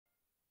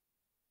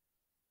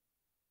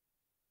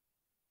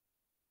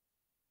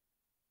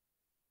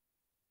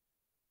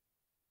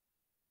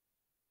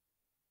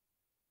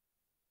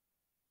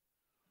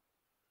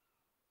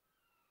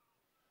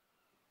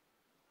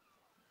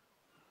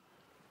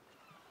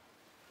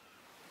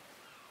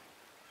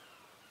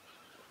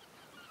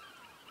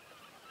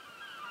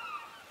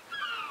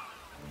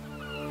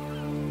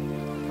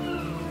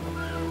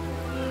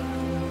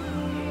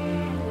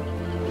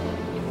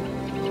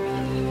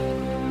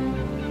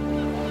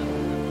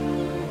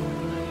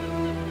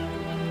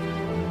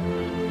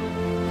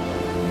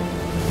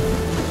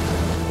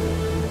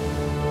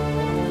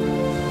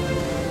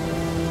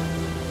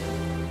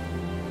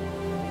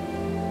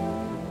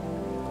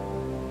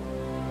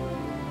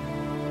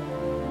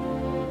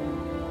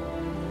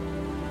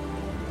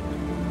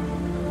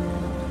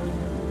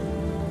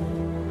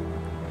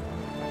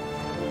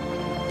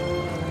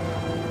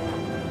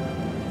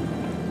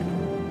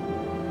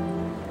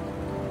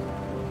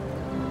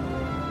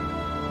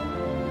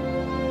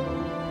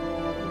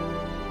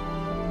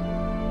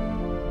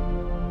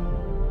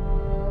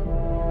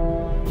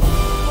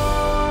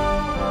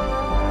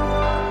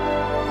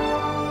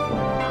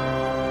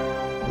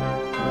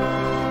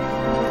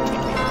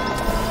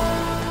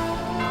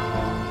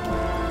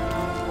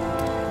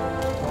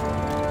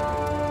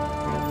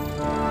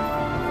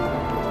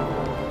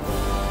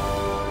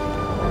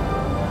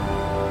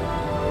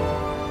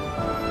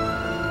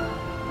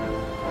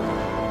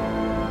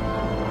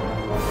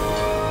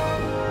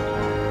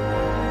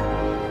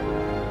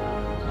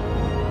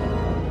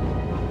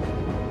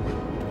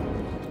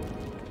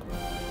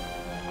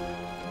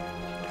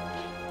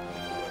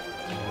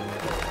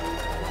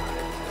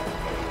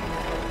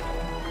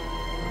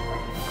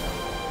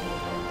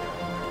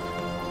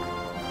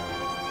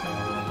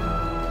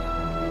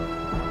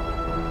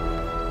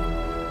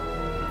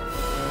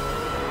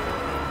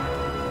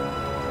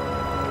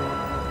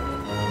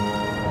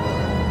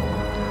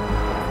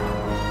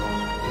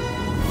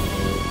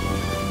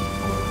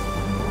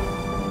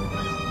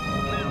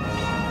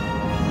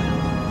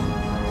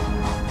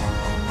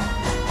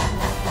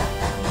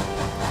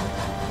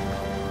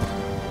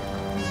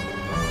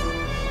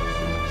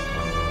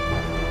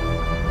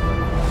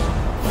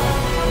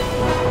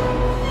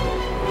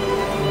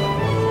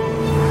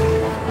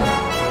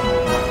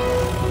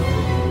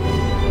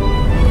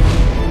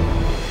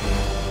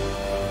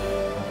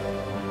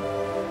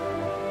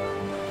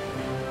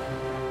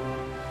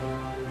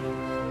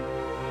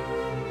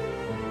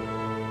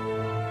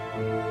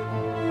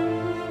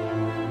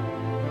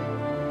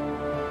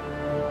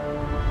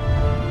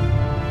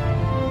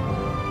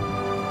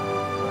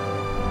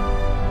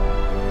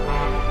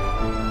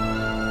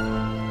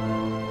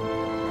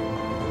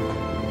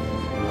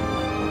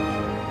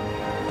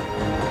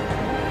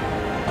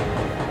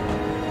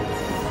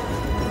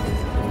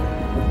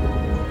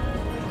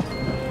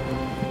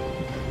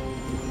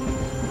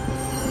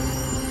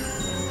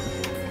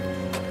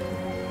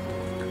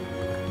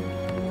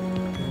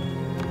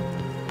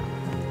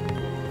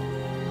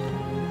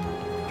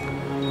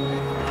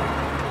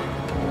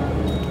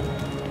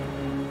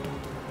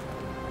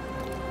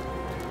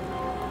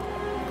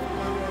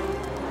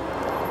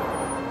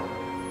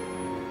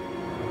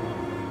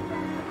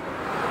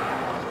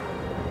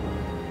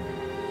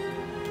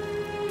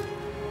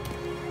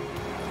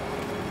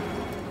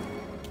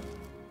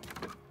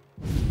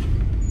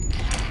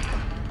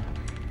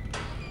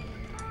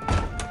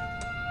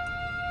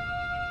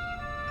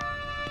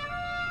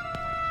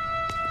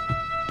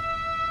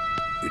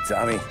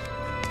Tommy.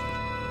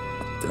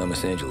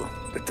 Thomas Angelo.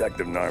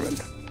 Detective Norman.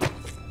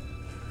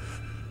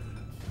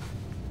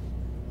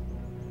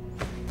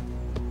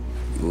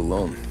 You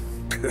alone?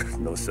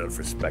 No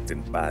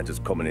self-respecting badges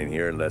coming in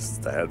here unless it's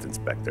the health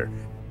inspector.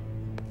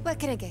 What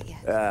can I get you?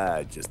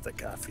 Just a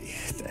coffee.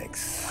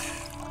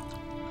 Thanks.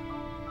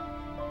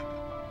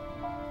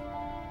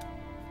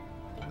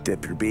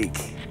 Dip your beak.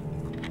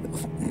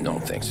 No,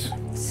 thanks.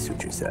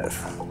 Suit yourself.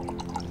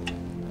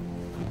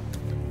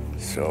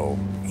 So,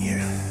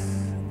 you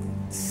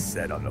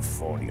said on the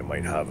phone you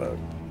might have a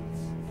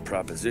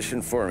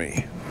proposition for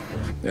me.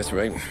 That's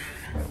right.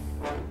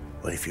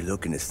 Well, if you're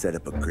looking to set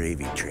up a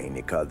gravy train,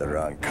 you called the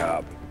wrong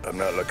cop. I'm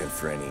not looking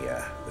for any,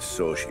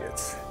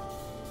 associates.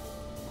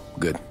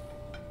 Good.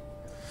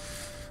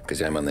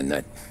 Because I'm on the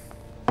nut.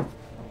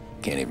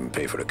 Can't even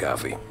pay for the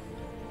coffee.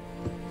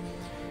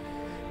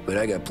 But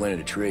I got plenty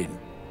to trade.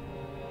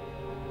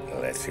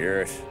 Well, let's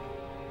hear it.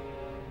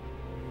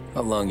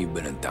 How long you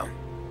been in town?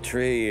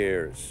 3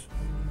 years.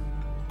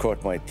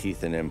 Caught my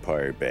teeth in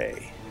Empire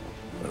Bay.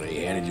 Well,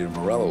 they handed you the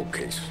PROLOGUE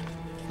case.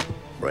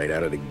 Right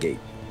out of the gate.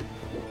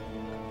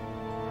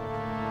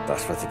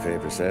 That's what the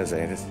paper says,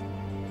 ain't it?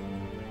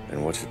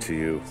 And what's it to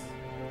you?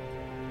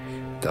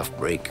 Tough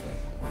break.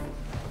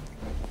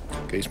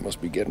 Case must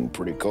be getting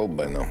pretty cold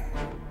by now.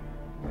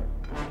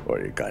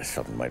 Or you got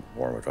something might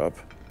warm it up?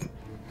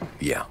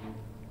 Yeah,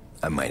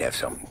 I might have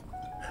something.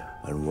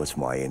 And what's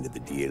my end of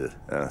the deal?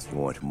 You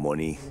want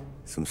money?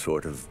 Some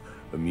sort of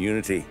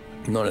immunity?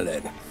 None of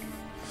that.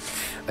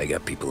 I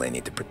got people I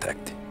need to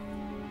protect.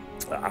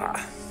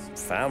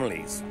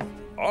 Families.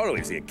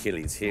 Always the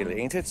Achilles heel,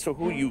 ain't it? So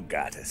who you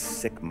got? A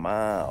sick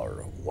ma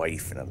or a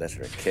wife and a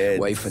litter of kids?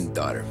 Wife and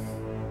daughter.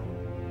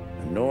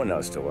 And no one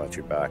else to watch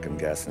your back, I'm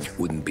guessing.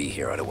 Wouldn't be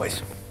here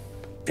otherwise.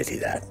 Pity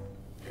that.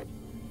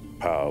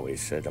 Pa always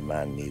said a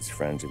man needs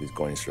friends if he's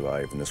going to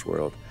survive in this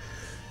world.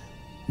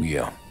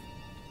 Yeah.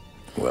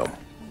 Well,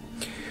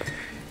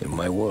 in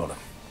my world,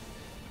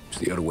 it's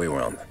the other way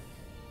around.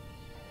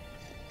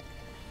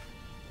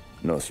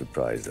 No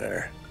surprise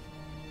there.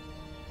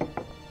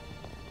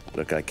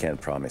 Look, I can't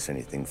promise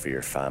anything for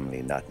your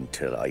family, not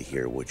until I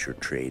hear what you're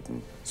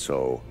trading.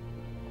 So,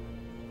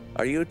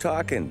 are you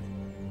talking?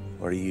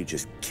 Or are you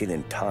just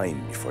killing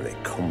time before they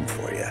come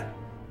for you?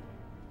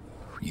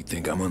 You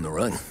think I'm on the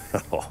run?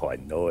 Oh, I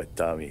know it,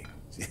 Tommy.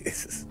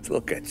 Jesus,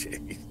 look at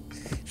you.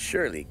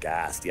 Surely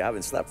gassed. You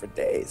haven't slept for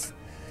days.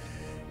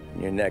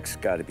 And your neck's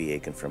got to be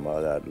aching from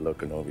all that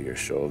looking over your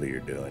shoulder you're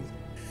doing.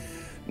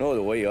 No,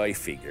 the way I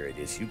figure it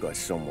is you got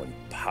someone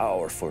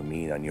powerful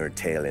mean on your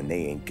tail and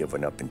they ain't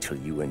giving up until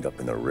you end up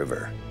in the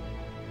river.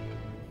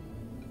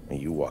 And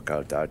you walk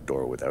out that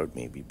door without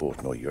me, we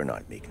both know you're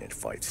not making it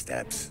 5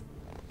 steps.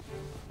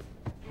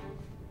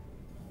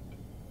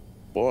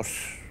 But,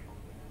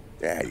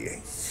 yeah, you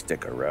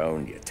stick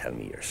around, you tell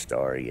me your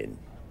story, and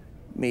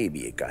maybe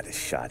you got a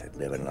shot at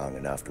living long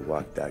enough to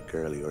walk that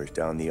girl of yours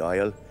down the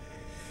aisle.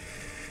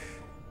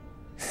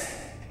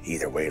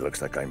 Either way, it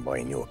looks like I'm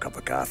buying you a cup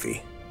of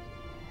coffee.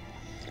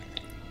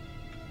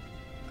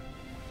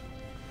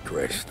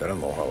 Christ, I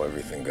don't know how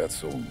everything got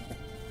so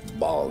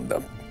balled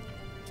up.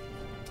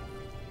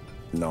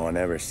 No one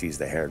ever sees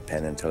the haired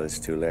pen until it's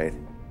too late.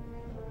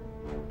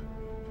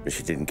 But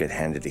you didn't get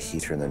handed a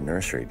heater in the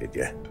nursery, did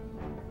you?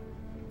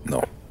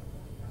 No.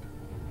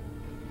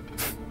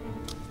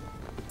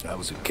 I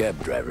was a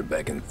cab driver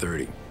back in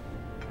 '30.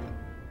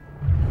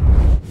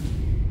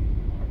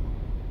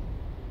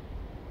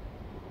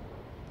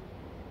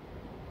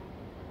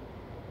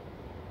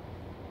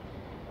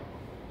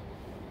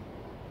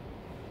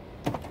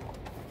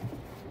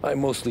 I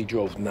mostly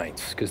drove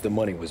nights, because the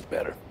money was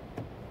better.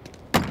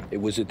 It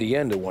was at the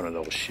end of one of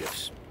those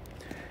shifts,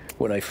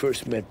 when I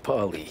first met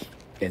Polly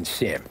and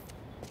Sam.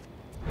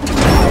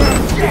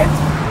 Shit!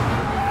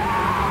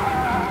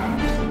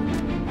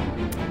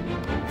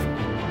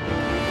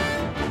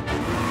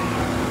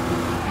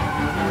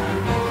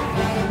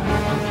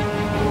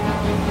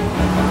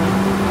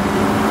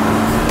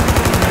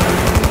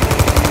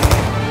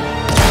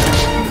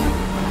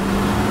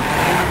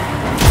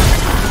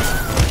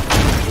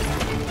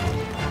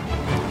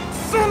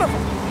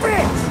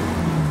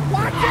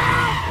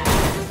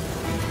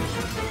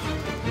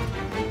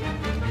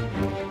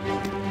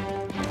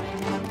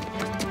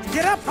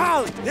 Get up,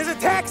 Polly! There's a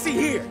taxi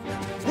here!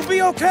 We'll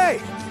be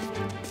okay!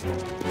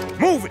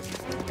 Move it!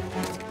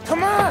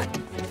 Come on!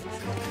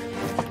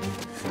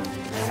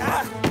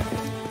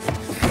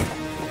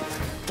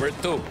 Where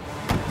to?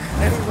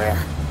 Anywhere.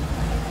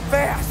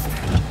 Fast!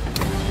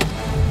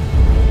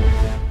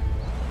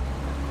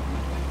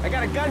 I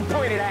got a gun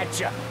pointed at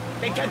you.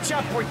 They catch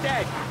up, we're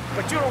dead.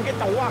 But you don't get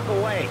to walk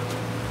away.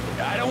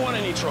 I don't want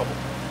any trouble.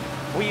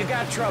 Well, you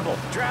got trouble.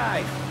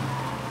 Drive.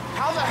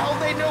 How the hell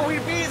they know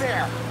we'd be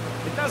there?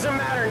 It doesn't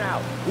matter now.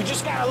 We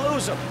just gotta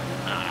lose them.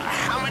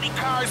 How many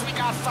cars we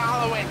got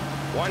following?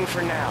 One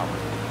for now.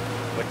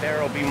 But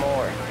there'll be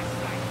more.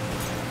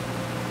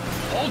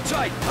 Hold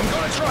tight. I'm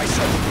gonna try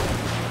something.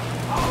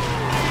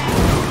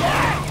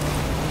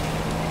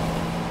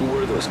 Who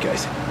were those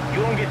guys?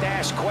 You don't get to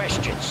ask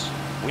questions.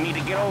 We need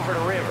to get over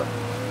the river.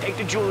 Take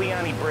the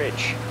Giuliani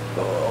Bridge.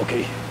 Oh,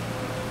 okay.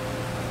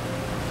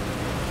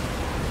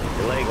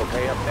 Your leg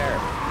okay up there?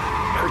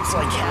 Hurts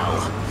like hell.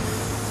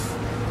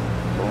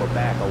 When we're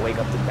back, I'll wake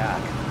up the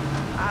doc.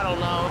 I don't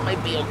know, it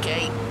might be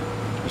okay.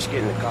 Just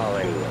getting the call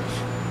anyways.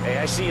 Hey,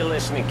 I see you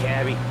listening,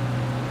 Cabby.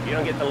 You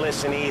don't get to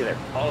listen either.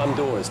 All I'm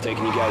doing is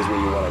taking you guys where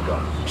you want to go.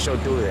 So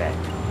do that.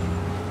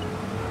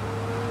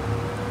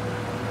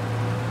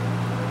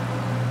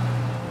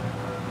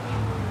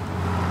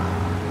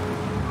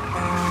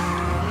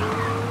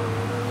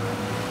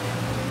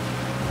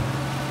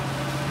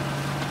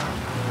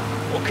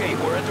 Okay,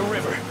 we're at the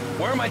river.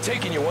 Where am I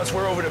taking you once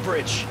we're over the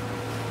bridge?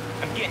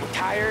 I'm getting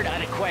tired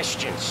out of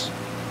questions.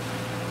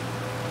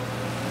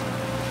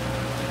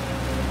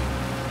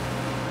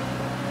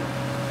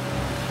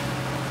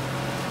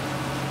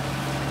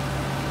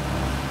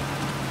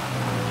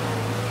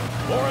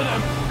 More of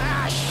them.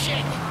 Ah,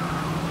 shit!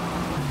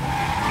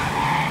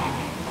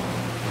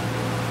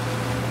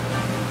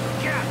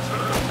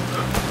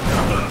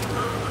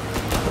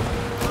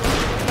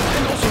 I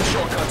know some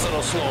shortcuts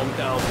that'll slow them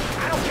down.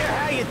 I don't care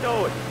how you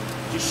do it.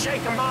 Just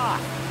shake them off.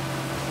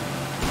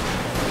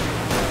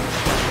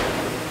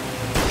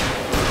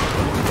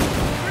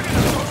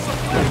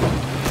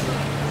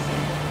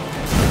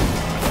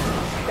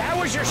 That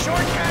was your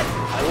shortcut?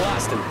 I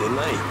lost him, didn't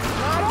I?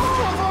 Not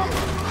all of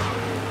them.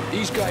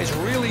 These guys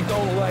really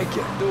don't like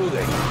it, do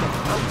they?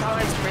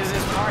 Sometimes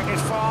business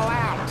partners fall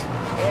out.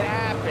 It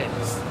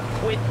happens.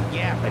 Quit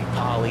yapping,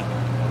 Polly.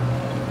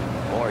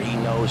 More he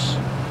knows,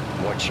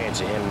 more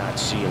chance of him not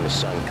seeing the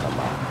sun come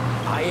up.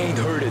 I ain't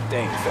heard a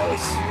thing,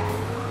 fellas.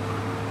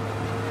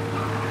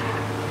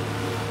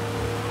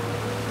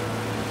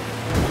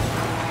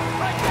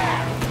 Right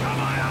there!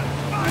 Come on!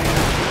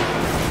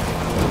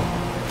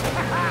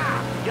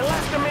 You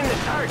left him in the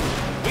dirt.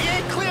 We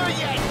ain't clear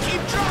yet!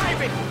 Keep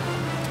driving!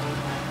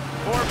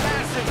 Poor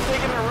bastards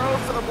digging the road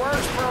for the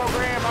works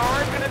program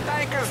aren't gonna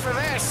thank us for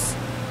this.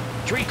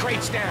 3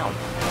 crates down.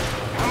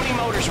 How many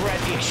motors were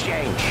at the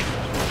exchange?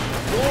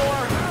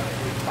 4,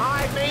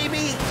 5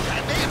 maybe?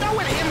 You know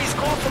with him he's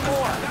called for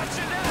more.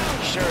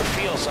 Sure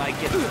feels like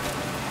it.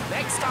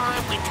 Next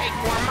time we take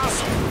more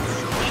muscle.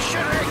 We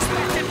should have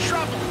expected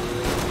trouble.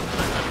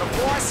 The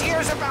boss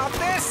hears about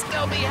this,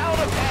 there'll be hell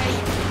to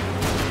pay.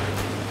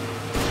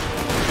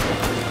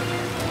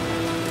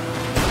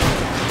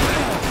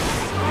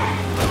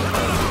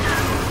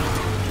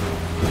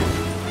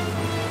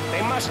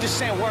 Must have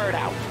sent word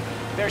out.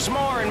 There's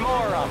more and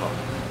more of them.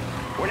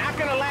 We're not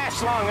gonna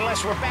last long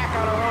unless we're back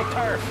on our own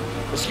turf.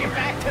 Let's get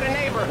back to the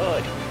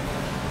neighborhood.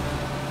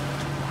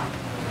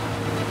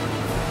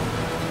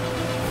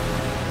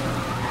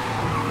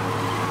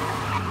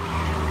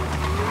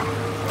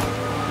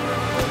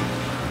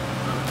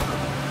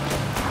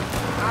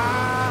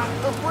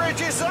 The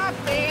bridge is up,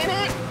 ain't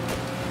it?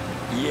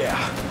 Yeah.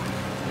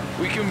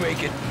 We can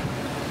make it.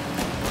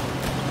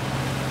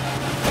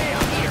 Hey,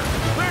 up here.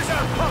 Where's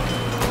our pump?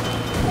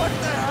 What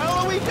the hell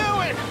are we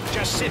doing?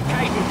 Just sit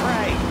tight and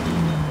pray.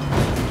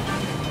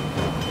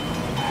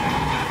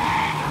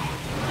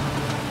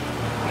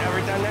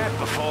 Never done that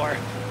before.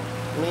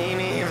 Me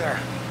neither.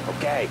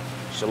 Okay,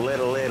 so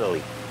Little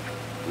Italy.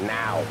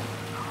 Now.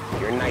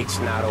 Your night's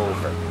not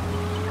over.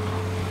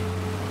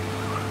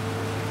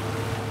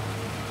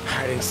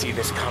 I didn't see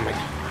this coming.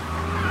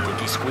 Think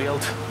he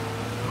squealed?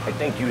 I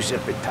think you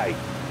zip it tight.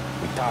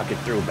 We talk it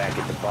through back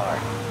at the bar.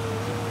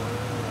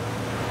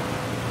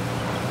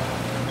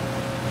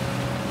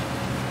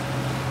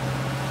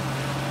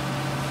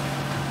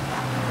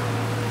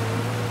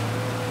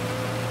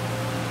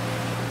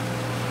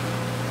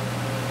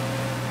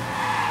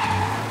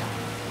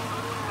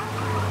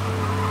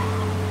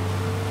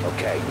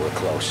 Okay, we're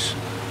close.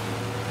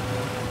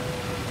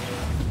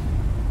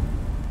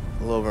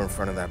 Pull over in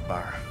front of that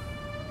bar.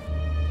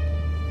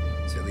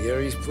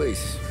 Salieri's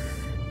place.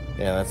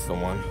 Yeah, that's the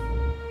one.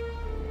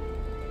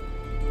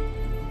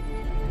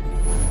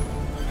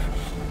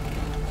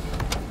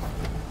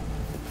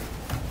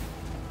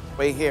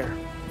 Wait here.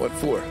 What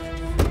for?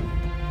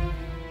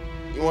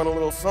 You want a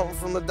little something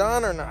from the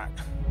Don or not?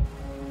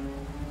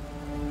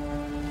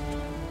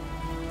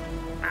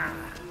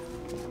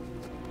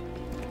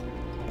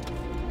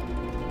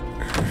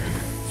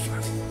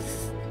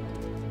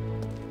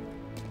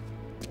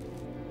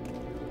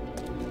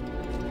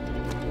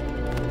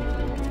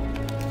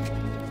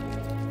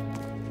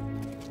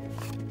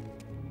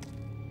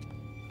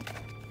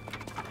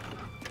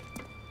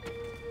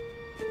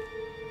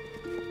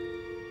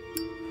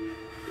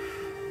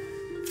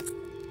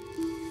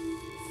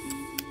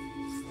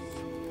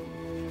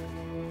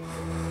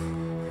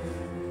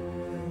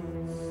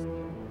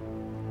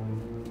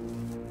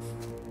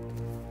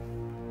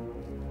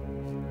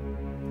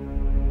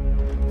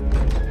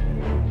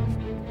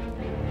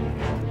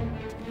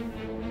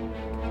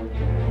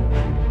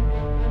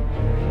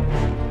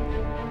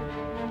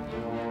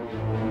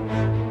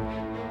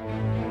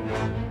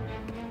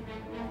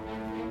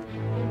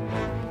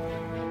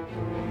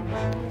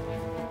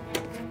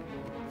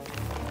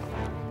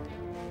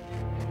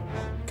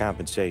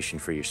 Compensation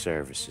for your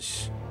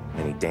services.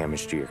 Any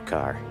damage to your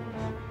car.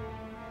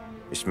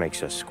 This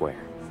makes us square.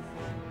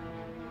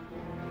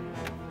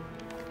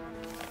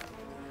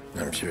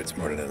 I'm sure it's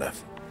more than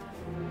enough.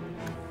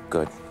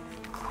 Good.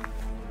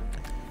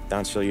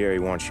 Don Salieri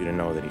wants you to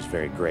know that he's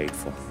very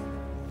grateful.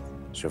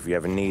 So if you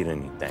ever need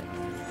anything,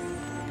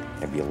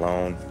 maybe a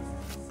loan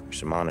or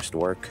some honest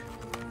work,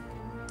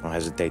 don't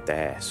hesitate to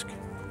ask.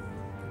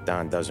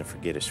 Don doesn't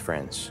forget his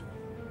friends.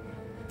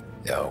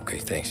 Yeah, okay,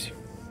 thanks.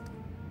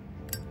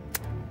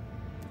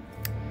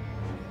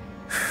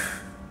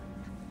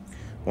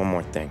 One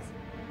more thing.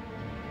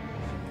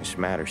 This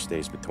matter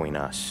stays between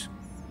us.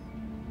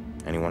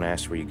 Anyone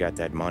asks where you got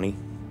that money,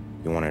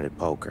 you won it at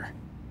poker.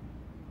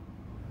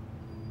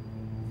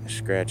 The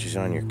scratches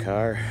on your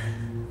car,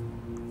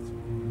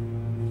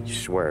 you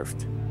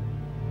swerved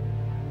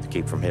to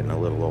keep from hitting a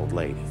little old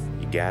lady.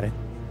 You got it?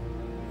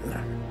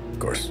 Nah, of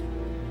course.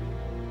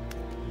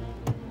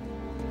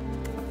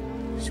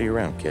 See you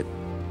around, kid.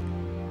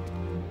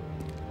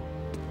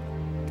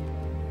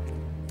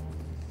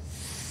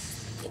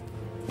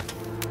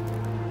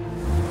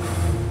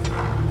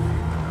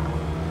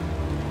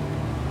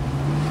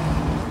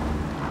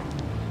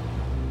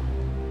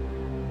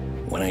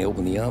 When I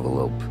opened the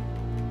envelope,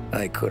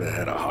 I could have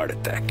had a heart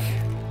attack.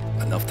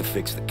 Enough to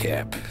fix the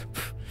cap.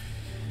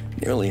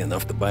 Nearly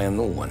enough to buy a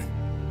new one.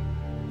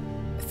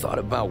 I thought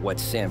about what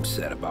Sam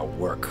said about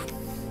work.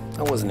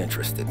 I wasn't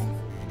interested.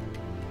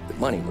 The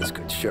money was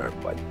good, sure,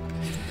 but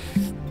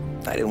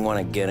I didn't want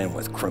to get in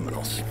with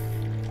criminals.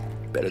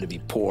 Better to be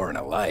poor and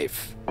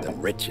alive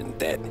than rich and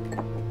dead.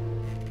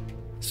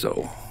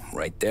 So,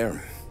 right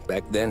there,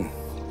 back then,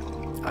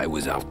 I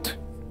was out.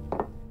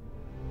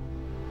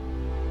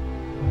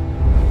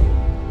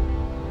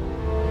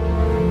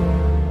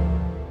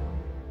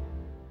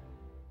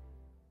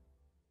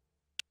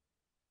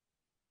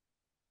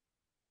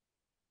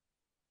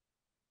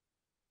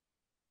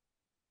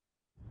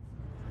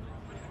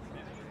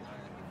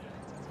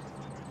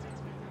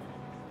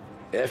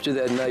 After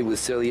that night with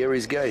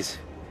Salieri's guys,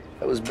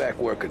 I was back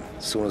working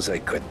as soon as I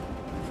could.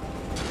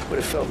 But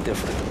it felt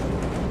different.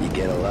 You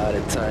get a lot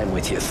of time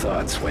with your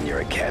thoughts when you're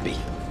a cabbie.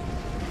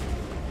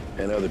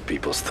 And other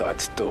people's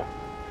thoughts, too.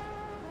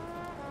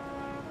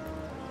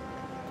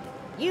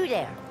 You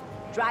there,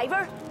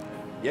 driver?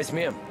 Yes,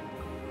 ma'am.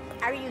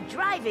 Are you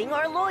driving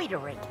or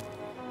loitering?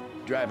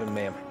 Driving,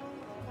 ma'am.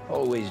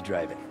 Always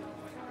driving.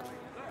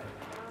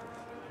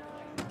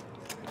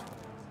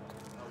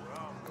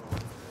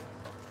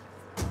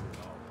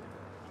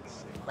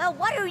 Well,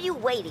 what are you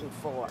waiting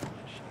for?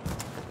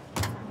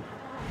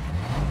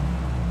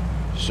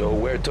 So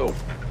where to?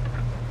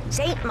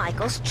 St.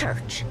 Michael's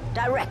Church,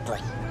 directly.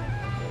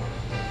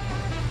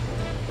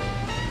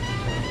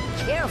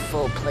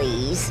 Careful,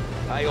 please.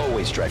 I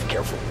always drive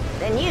careful.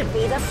 Then you'd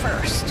be the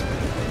first.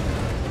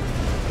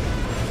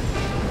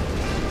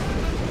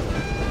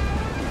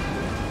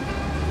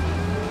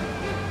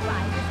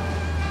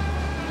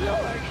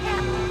 Lord,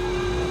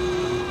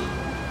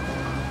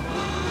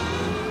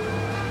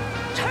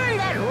 turn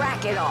that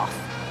racket off.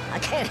 I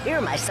can't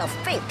hear myself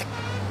think.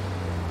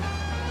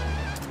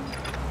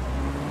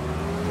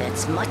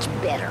 That's much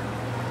better.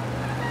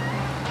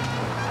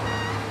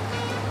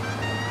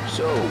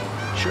 So,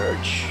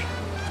 church.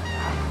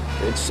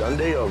 It's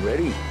Sunday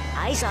already?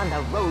 Eyes on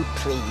the road,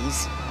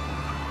 please.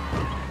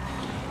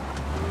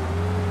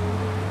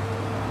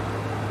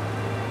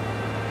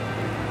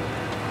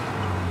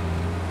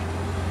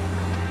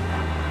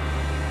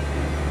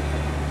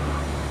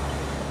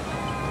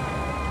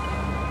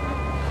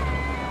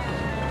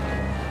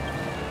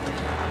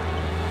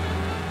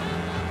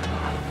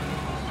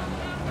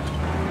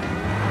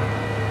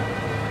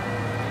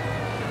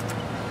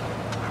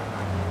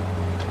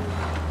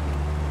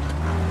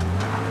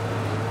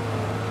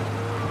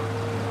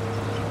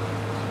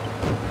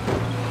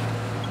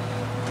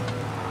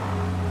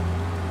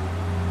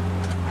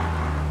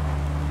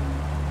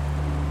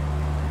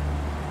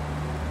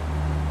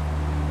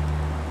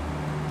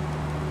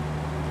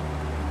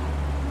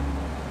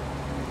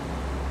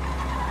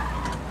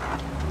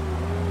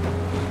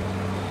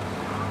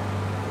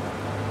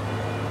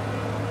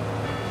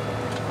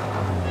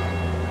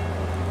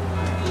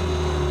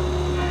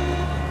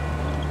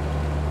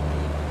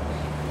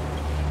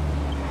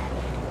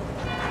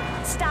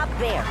 Stop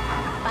there,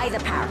 by the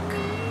park.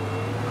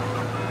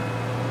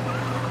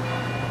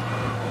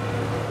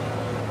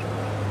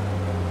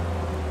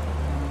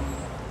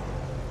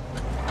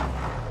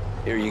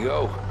 Here you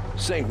go.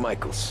 St.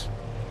 Michael's.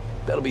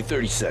 That'll be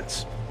 30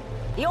 cents.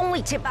 The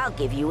only tip I'll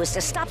give you is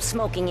to stop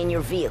smoking in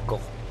your vehicle.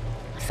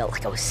 I felt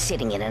like I was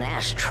sitting in an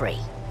ashtray.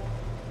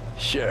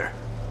 Sure.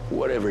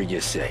 Whatever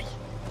you say.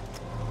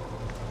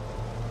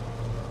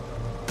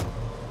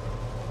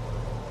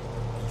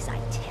 These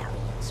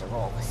Italians are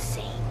all the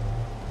same.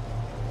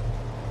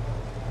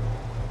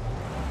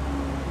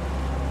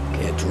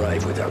 Can't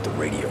drive without the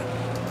radio.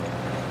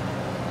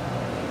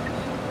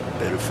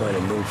 Better find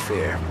a new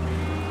fare.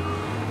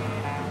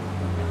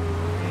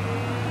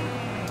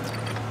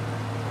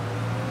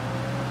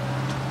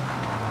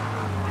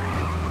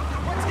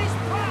 What's his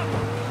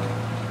problem?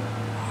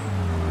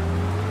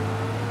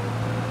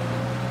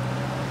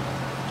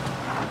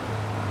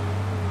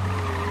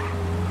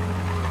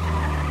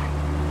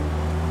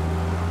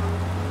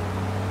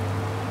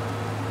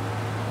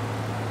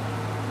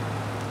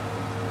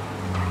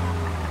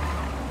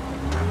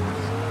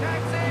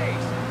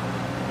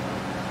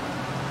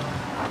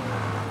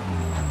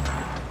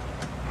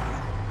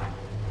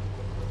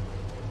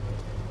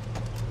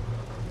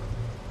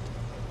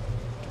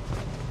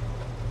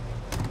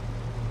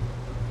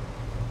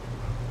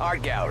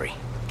 Art gallery.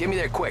 Get me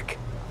there quick.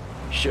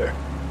 Sure.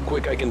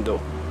 Quick I can do.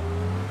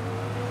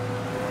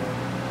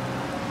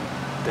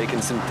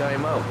 Taking some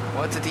time out.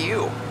 What's it to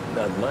you?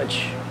 Not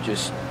much.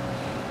 Just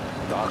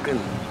talking.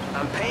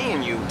 I'm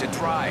paying you to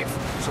drive,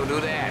 so do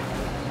that.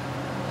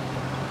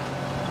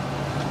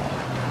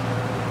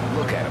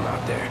 Look at him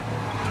out there.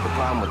 The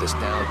problem with this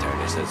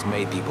downturn is that it's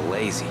made people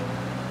lazy,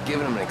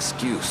 giving them an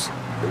excuse.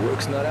 The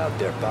work's not out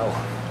there, pal.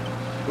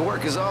 The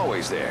work is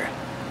always there.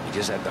 You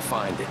just have to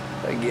find it.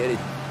 I get it.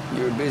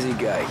 You're a busy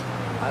guy.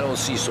 I don't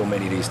see so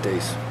many these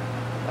days.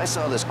 I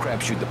saw this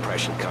crapshoot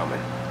depression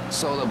coming.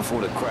 Sold up before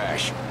the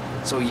crash.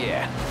 So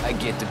yeah, I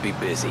get to be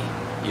busy.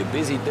 Your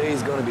busy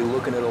day's gonna be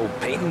looking at old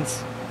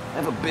paintings? I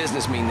have a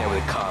business meeting there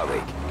with a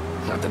colleague.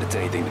 Not that it's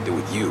anything to do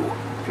with you.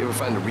 If you ever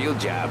find a real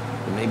job,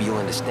 then maybe you'll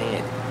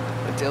understand.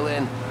 Until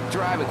then,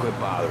 drive and quit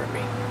bothering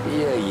me.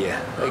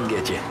 Yeah, I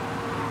get you.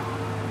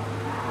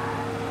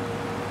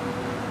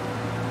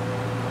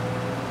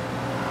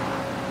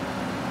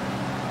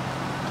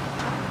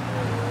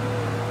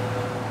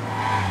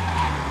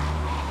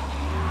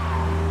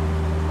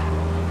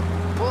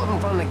 Pull up in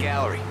front of the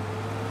gallery.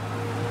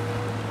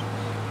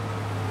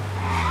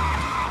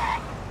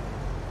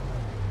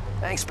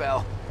 Thanks,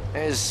 pal.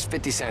 There's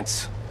 50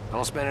 cents. I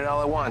don't spend it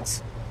all at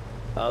once.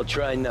 I'll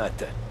try not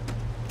to.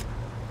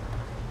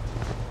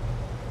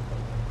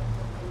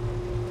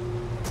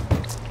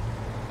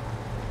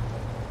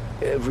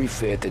 Every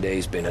fare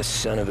today's been a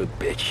son of a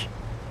bitch.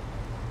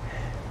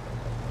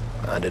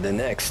 On to the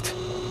next.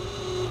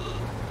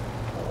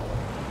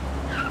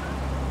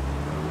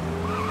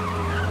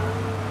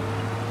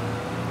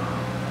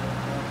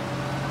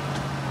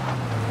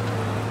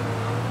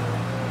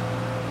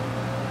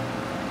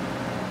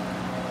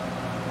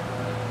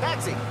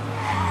 Taxi!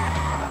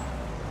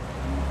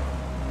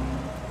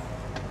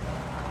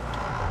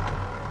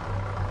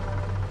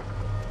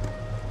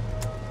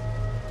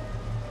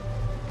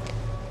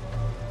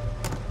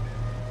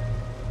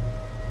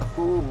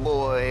 Oh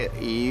boy,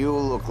 you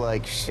look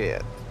like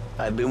shit.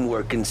 I've been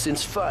working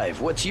since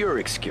 5. What's your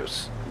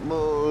excuse?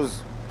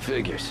 Booze.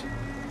 Figures.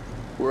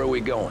 Where are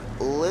we going?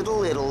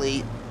 Little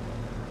Italy,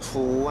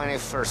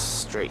 21st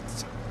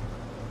Street.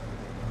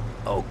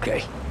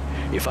 Okay.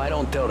 If I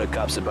don't tell the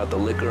cops about the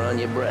liquor on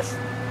your breath,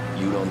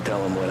 you don't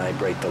tell them when I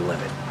break the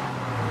limit.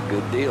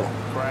 Good deal.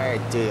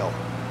 Great deal.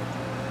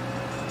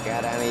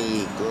 Got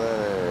any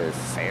good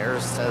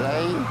fares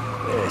today?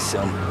 Yeah,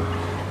 some.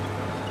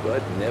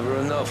 But never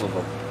enough of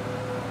them.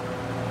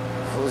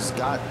 Who's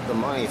got the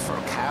money for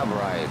cab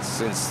rides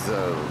since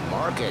the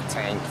market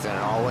tanked and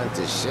all went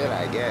to shit,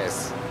 I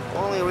guess?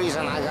 Only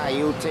reason I got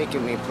you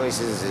taking me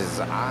places is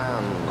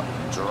I'm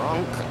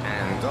drunk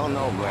and don't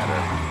know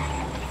better.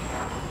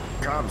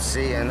 Cops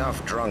see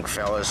enough drunk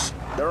fellas.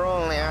 They're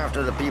only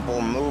after the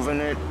people moving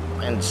it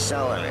and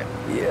selling it.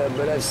 Yeah,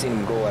 but I've seen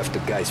them go after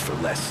guys for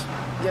less.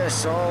 Yes,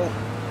 so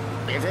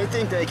if they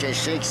think they can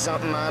shake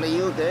something out of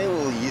you, they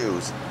will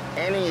use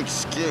any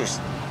excuse.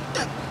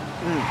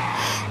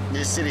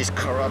 This city's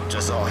corrupt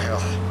as all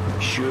hell.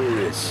 Sure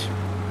is.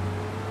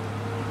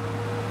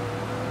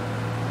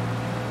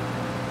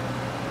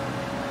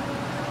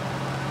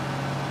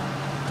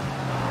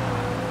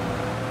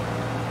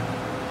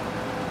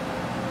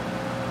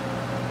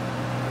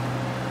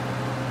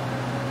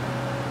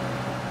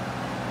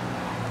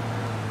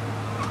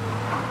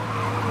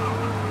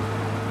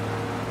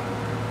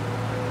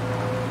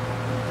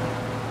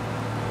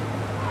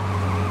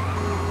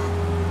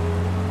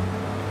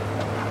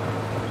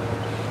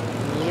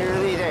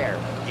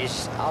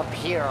 Up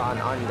here on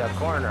the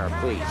corner,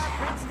 please.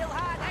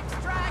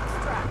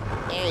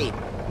 Hey,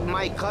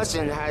 my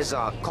cousin has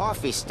a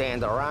coffee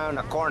stand around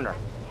the corner.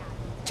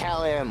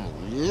 Tell him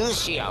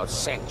Lucio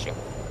sent you.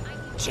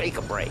 Take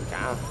a break,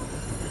 huh?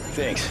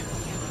 Thanks.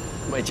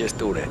 Might just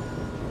do that.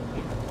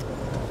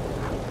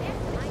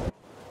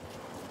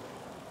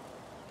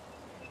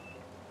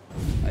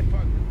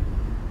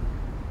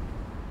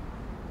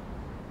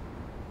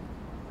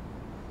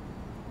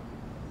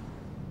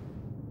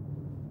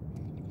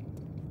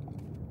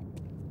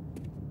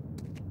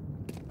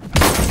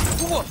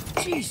 Whoa,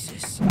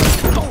 Jesus!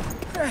 Oh.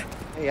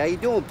 Hey, how you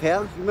doing,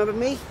 pal? You remember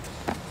me?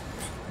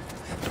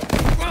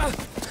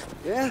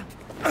 Yeah?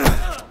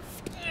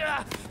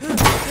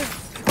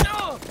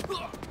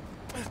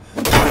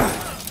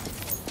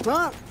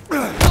 Huh?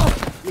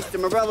 Mr.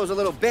 Morello's a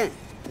little bent.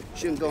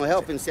 Shouldn't go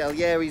helping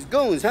Salieri's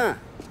goons, huh?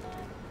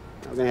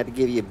 I'm gonna have to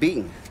give you a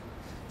beating.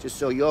 Just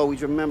so you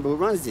always remember who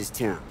runs this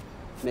town.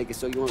 Make it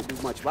so you won't do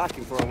much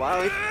rocking for a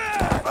while.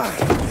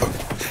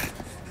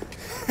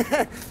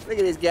 Look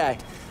at this guy.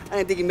 I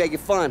didn't think he'd make it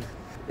fun.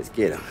 Let's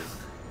get him.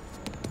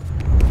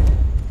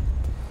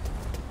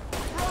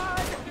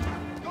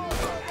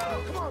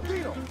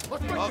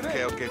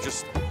 Okay,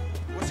 just...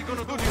 What's he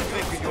gonna do, do you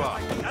think you are?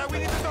 We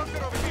need to dump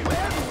it over here. We're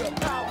everywhere,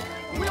 pal.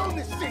 We own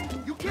this thing.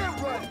 You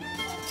can't run.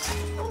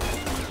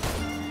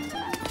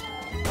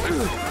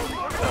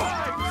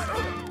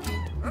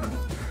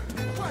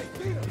 Right,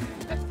 Peter.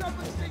 That's not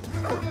the thing.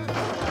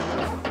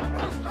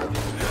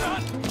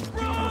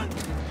 Run!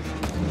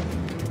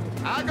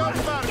 I got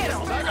the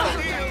I got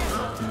the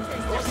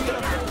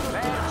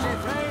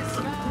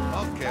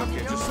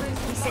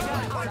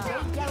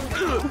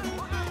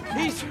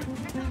He's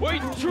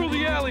waiting through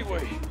the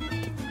alleyway.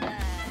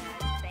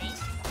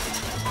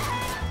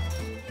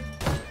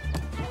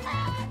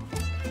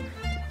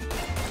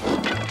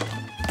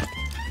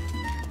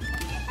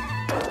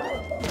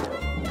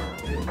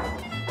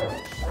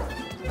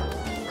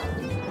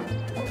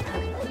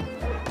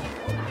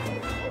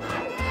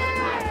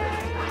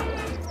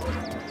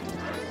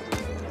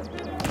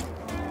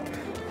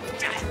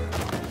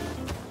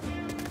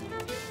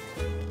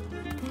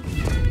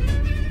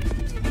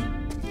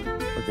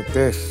 Look at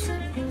this.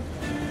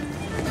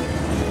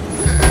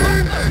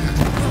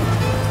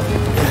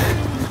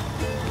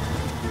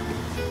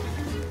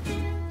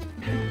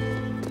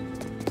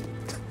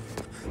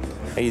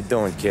 How you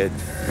doing, kid?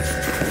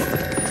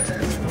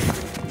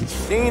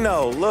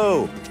 Dino,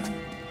 Lou.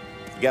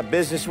 You got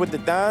business with the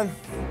Don?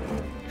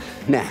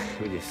 Nah,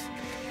 we're just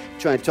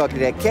trying to talk to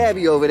that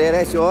cabbie over there,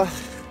 that's all.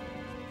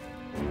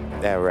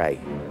 That right.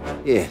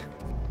 Yeah.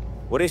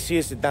 Well, this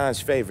here's the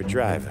Don's favorite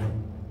driver.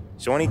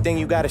 So anything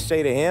you gotta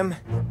say to him,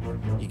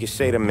 you can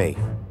say to me.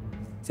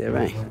 Is that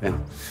right?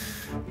 Well,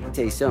 I'll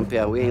tell you something,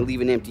 pal. We ain't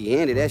leaving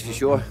empty-handed, that's for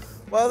sure.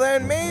 Well,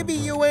 then maybe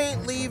you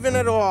ain't leaving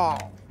at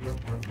all.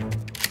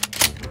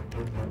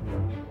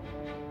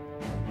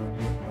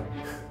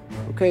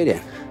 Okay,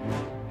 then.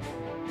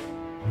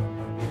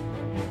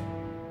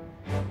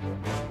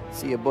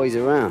 See your boys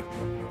around.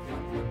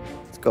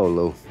 Let's go,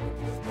 Lou.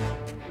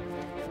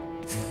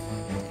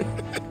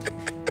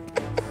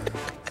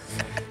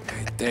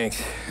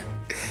 Thanks.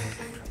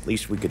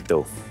 Least we could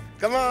do.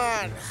 Come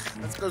on,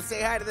 let's go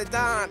say hi to the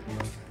Don.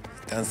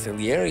 Don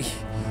Salieri?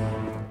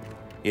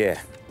 Yeah.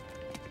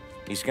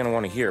 He's gonna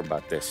want to hear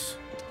about this.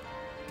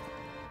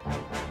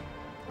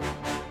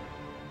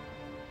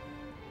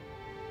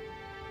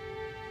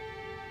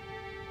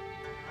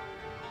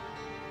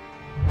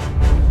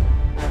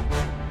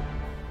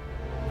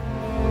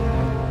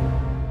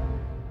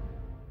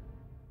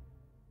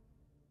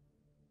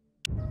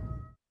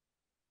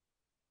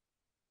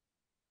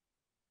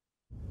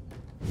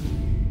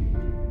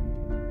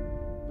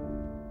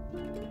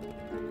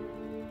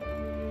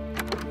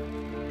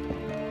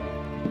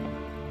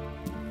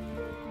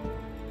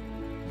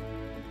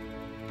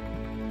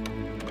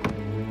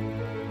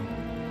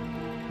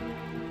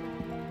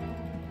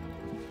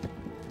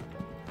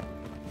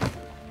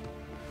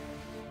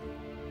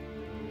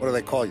 What do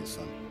they call you,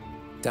 son?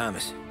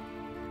 Thomas.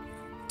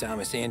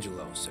 Thomas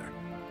Angelo, sir.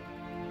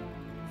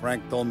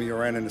 Frank told me you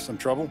ran into some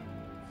trouble?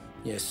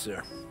 Yes,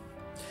 sir.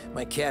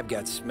 My cab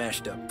got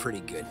smashed up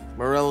pretty good.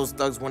 Morello's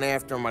thugs went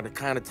after him on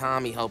account of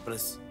Tommy helping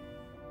us.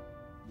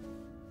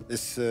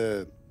 This,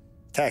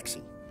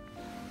 taxi,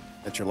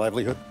 that's your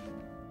livelihood?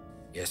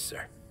 Yes,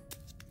 sir.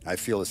 I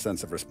feel a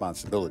sense of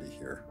responsibility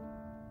here.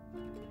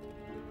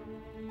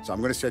 So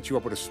I'm gonna set you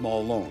up with a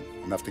small loan,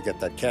 enough to get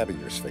that cab of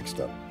yours fixed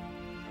up.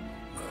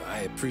 I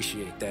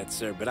appreciate that,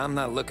 sir, but I'm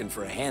not looking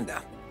for a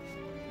handout.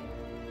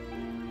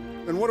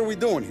 Then what are we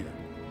doing here?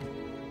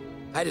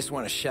 I just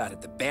want a shot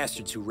at the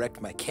bastards who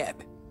wrecked my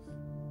cab.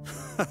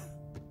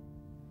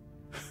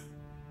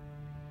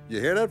 You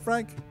hear that,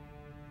 Frank?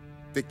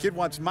 The kid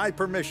wants my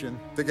permission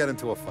to get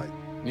into a fight.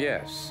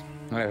 Yes,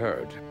 I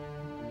heard.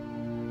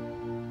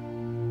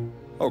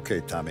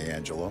 Okay, Tommy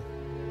Angelo.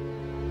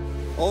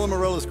 All the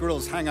Morello's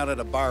girls hang out at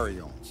a bar he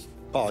owns.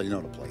 Paul, you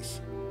know the place.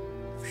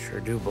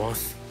 Sure do,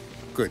 boss.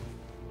 Good.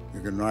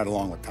 You can ride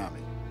along with Tommy.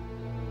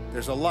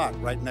 There's a lot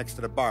right next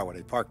to the bar where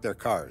they park their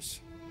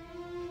cars.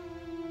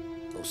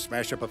 Go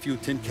smash up a few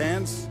tin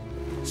cans,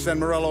 send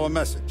Morello a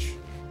message.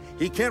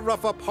 He can't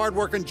rough up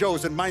hard-working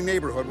Joes in my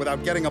neighborhood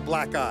without getting a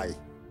black eye.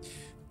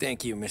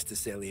 Thank you, Mr.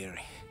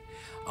 Salieri.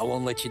 I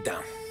won't let you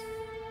down.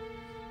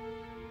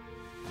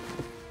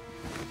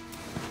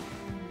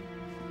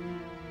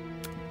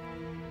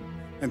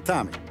 And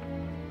Tommy,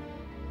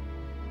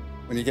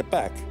 when you get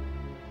back,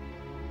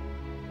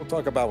 we'll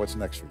talk about what's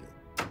next for you.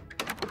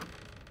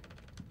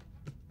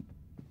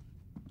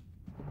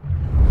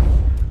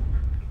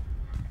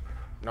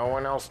 No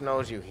one else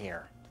knows you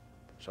here,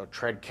 so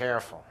tread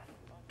careful,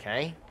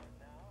 okay?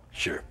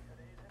 Sure.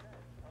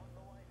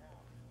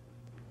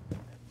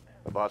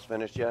 The boss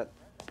finished yet?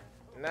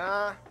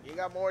 Nah, you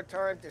got more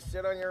time to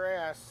sit on your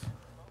ass.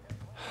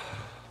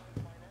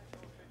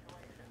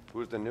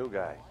 Who's the new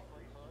guy?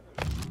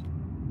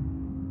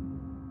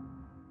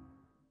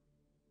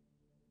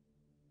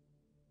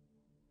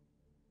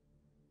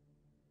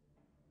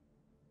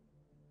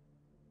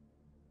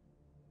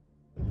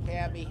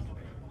 Cabby.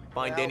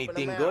 Find Helping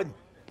anything him good?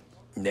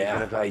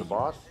 Yeah, The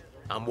boss?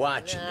 I'm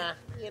watching Nah,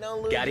 you. you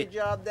don't lose Got your it?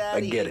 job that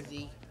I get it.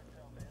 easy.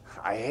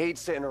 I hate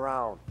sitting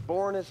around.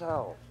 Boring as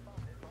hell.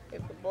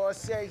 If the boss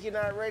says you're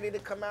not ready to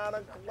come out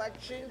on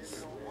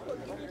collections,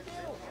 what can you do?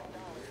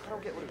 I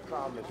don't get what his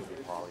problem is with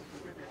you, Paulie.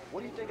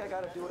 What do you think I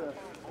gotta do to...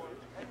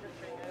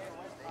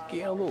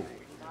 Chiamo.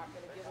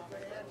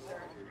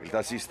 Il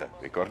tassista,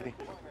 ricordi?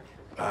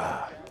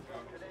 Ah,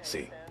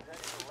 sì,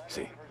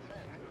 sì.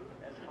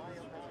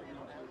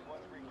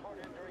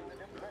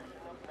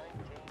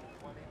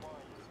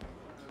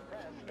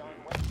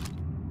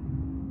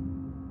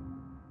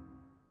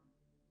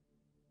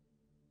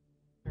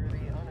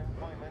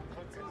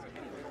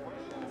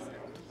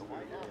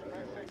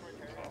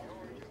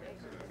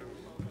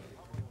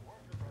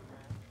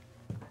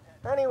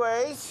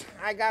 Anyways,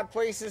 I got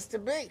places to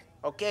be.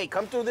 Okay,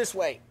 come through this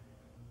way.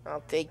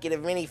 I'll take you to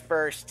Vinny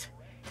first.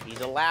 He's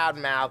a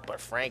loudmouth,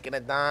 but Frank and the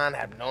Don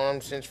have known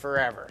him since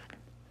forever.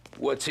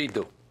 What's he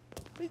do?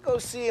 We go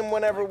see him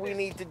whenever we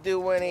need to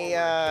do any,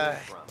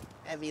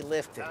 heavy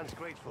lifting.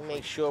 We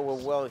make sure we're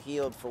well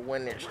healed for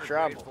when there's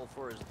trouble.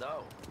 For his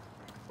dough.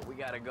 But we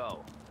gotta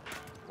go.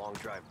 Long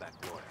drive back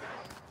north.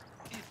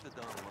 If the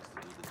Don wants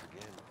to do this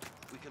again,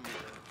 we can meet him.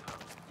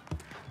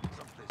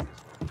 Someplace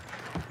this way.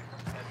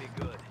 That'd be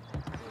good.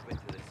 We've been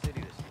to the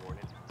city this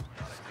morning.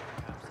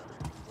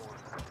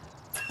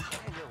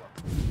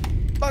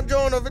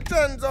 Buongiorno,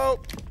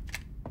 Vincenzo!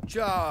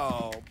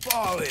 Ciao,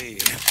 Polly.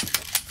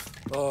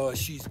 Oh,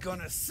 she's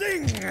gonna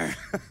sing.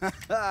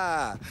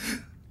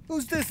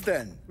 Who's this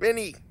then?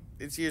 Vinny,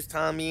 this here's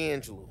Tommy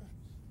Angelo.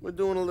 We're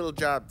doing a little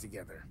job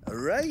together. All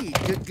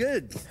right,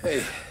 good.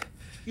 Hey,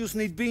 you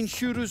need bean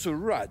shooters or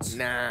rods?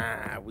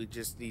 Nah, we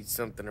just need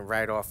something to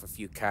write off a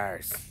few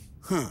cars.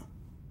 Huh.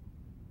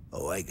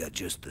 Oh, I got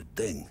just the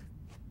thing.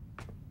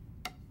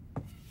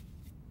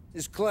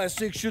 This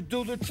classic should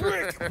do the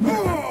trick.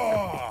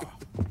 Oh!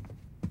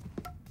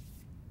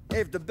 Hey,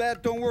 if the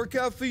bat don't work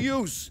out for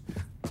yous,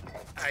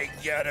 I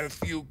got a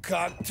few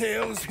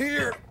cocktails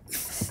here.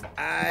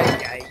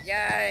 Ay,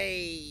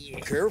 ay,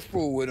 ay.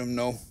 Careful with them,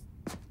 though.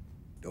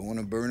 Don't want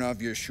to burn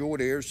off your short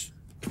hairs.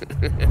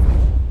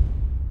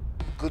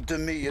 Good to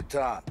meet you,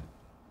 Tom.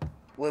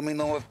 Let me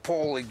know if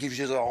Paulie gives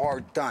you the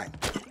hard time.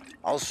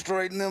 I'll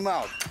straighten him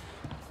out.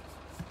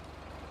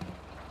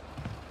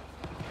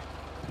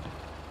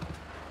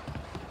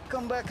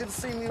 Come back and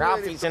see me.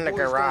 Ralphie's in the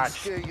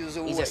garage. He's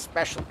a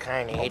special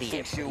kind of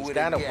idiot. He's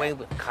got away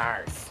with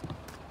cars.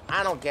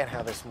 I don't get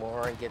how this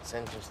moron gets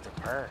engines to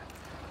purr.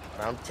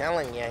 But I'm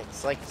telling you,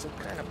 it's like some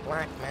kind of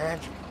black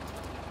magic.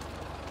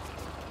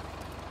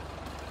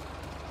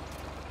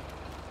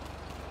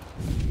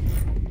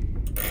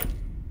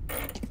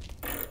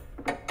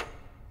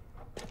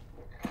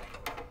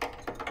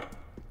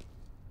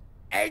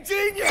 Hey,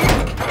 genius!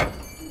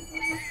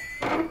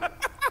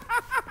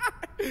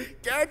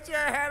 Get your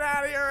head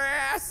out of your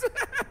ass!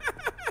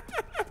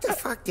 What the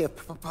fuck there,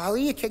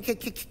 Polly? You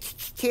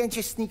can't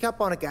just sneak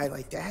up on a guy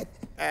like that.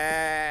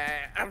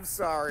 I'm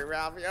sorry,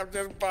 Ralphie. I'm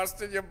just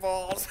busting your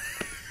balls.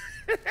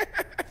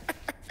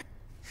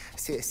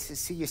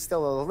 See, you're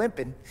still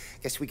limping.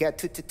 Guess we got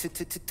two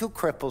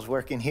cripples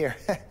working here.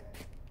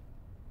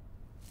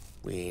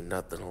 We ain't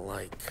nothing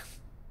alike.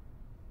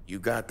 You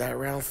got that,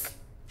 Ralph?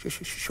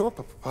 Sure,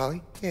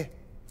 Polly. Yeah.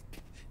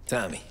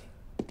 Tommy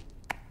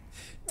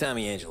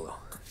Angelo.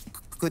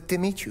 Good to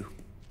meet you.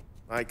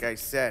 Like I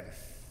said,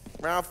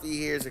 Ralphie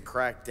here's a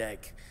cracked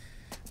egg.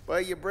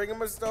 But you bring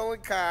him a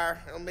stolen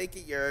car, he'll make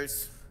it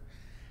yours.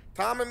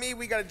 Tom and me,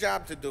 we got a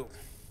job to do.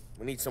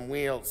 We need some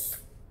wheels.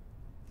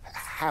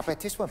 How about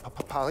this one,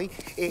 Polly?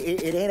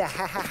 It ain't a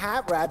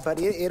hot rod,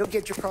 but it'll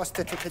get you across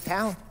to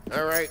town.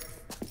 All right,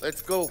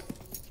 let's go.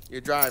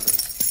 You're driving.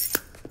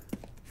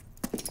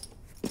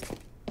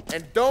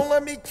 And don't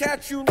let me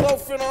catch you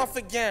loafing off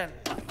again.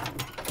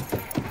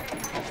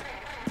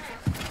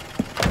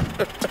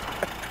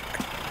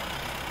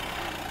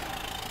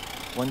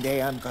 One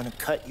day I'm gonna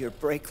cut your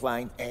brake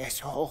line,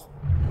 asshole.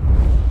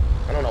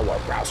 I don't know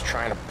what Ralph's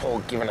trying to pull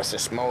giving us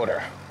this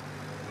motor.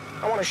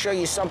 I want to show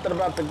you something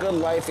about the good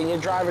life, and you're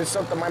driving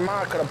something my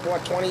mom could have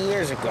bought 20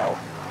 years ago.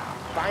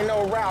 If I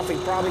know Ralph, he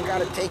probably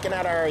got it taken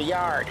out of our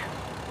yard.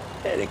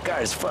 Hey, the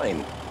car's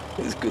fine.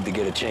 It's good to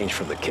get a change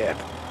from the cab.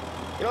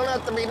 You don't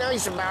have to be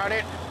nice about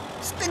it.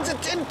 This thing's a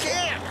tin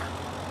can.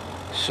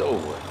 So,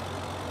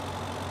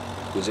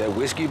 was that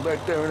whiskey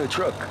back there in the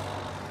truck?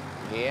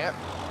 Yep,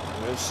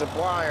 new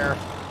supplier.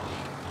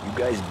 You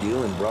guys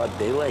deal in broad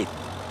daylight?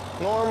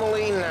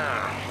 Normally,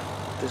 nah.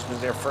 This was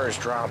their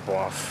first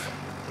drop-off.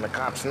 And the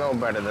cops know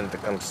better than to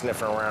come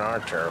sniffing around our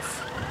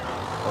turf.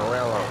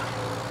 Morello,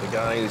 the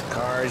guy whose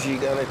cars you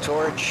gonna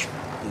torch,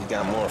 he's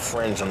got more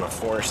friends on the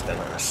force than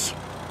us.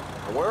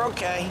 But we're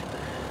okay,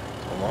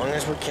 as long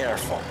as we're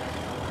careful.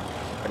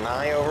 Keep an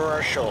eye over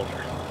our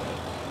shoulder.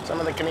 Some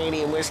of the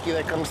Canadian whiskey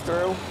that comes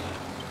through,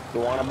 you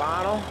want a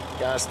bottle?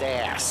 Just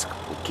ask.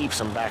 We keep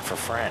some back for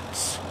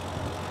friends.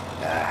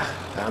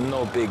 I'm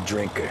no big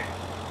drinker.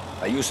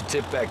 I used to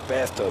tip back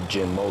bathtub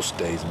gin most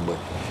days, but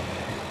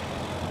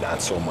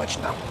not so much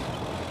now.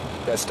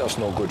 That stuff's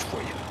no good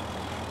for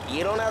you.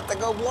 You don't have to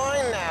go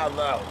blind now,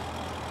 though.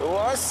 To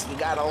us, you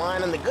got a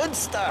line on the good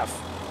stuff.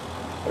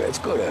 Well, that's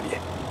good of you.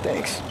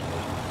 Thanks.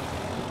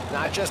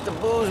 Not just the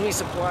booze we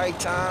supply,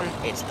 Tom.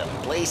 It's the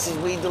places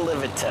we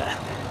deliver to.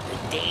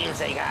 The dames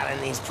they got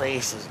in these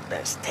places.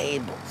 Best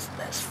tables,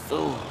 best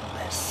food,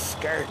 best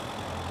skirt.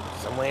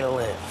 Some way to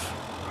live.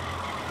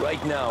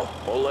 Right now,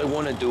 all I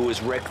want to do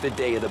is wreck the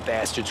day of the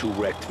bastards who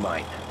wrecked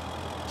mine.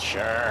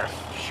 Sure.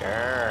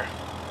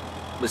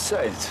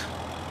 Besides,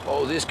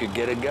 all this could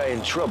get a guy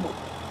in trouble.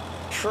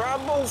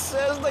 Trouble,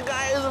 says the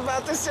guy who's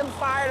about to set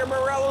fire to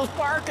Morello's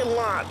parking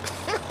lot.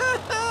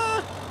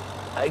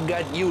 I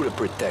got you to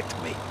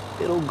protect me.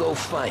 It'll go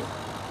fine.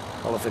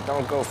 Well, if it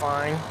don't go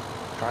fine,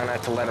 try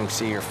not to let him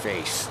see your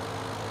face.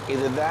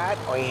 Either that,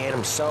 or you hit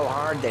them so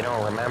hard they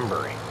don't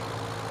remember it.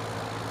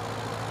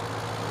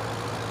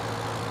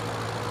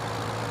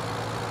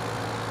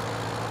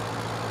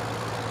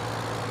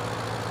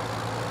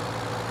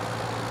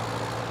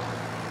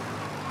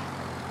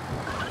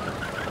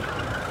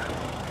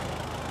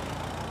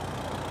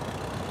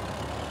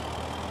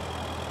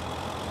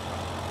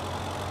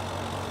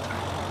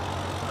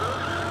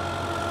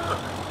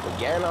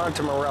 Getting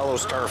onto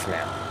Morello's turf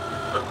now.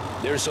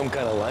 There's some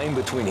kind of line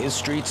between his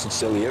streets and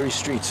Salieri's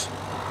streets?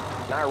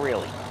 Not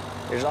really.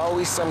 There's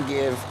always some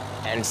give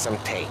and some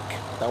take.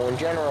 Though in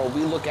general,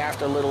 we look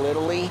after Little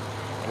Italy,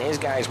 and his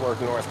guys work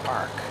North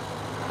Park.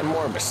 And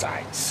more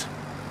besides.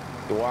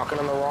 You're walking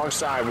on the wrong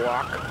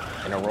sidewalk,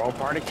 in the wrong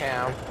part of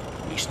town,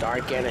 you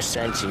start getting a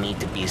sense you need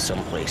to be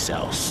someplace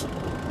else.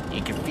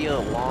 You can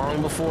feel it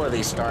long before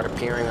they start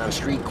appearing on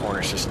street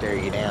corners to stare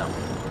you down.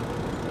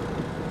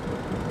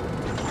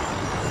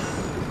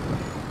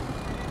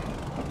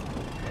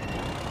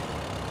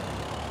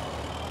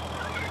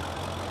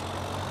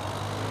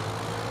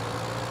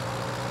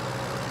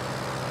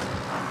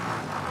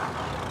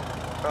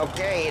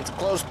 Okay, it's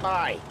close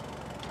by.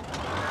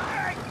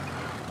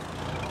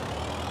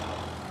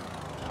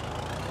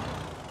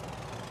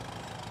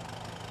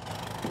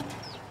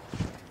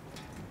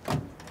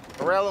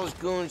 Morello's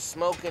goons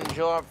smoke and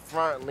jaw up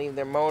front and leave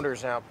their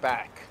motors out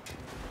back.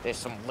 They're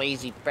some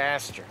lazy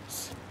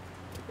bastards.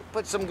 They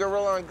put some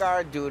gorilla on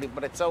guard duty,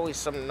 but it's always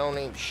some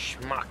no-name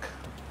schmuck.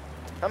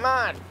 Come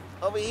on,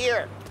 over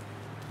here.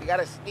 We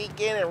gotta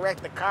sneak in and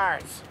wreck the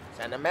cars.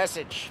 Send a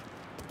message.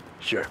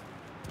 Sure.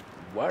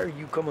 Why are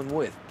you coming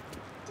with?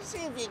 To see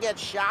if you get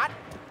shot.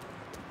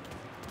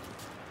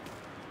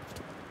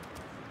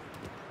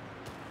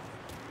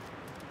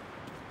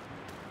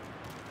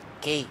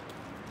 Okay, you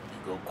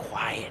go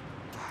quiet.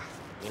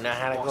 You know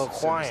how to go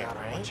quiet,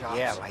 right?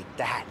 Yeah, like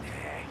that.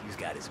 Yeah, he's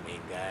got his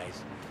main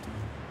guys.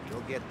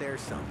 You'll get there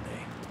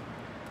someday.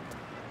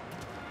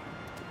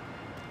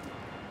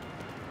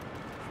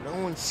 No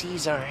one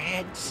sees our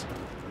heads.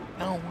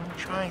 No one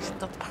tries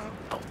to pop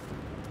them.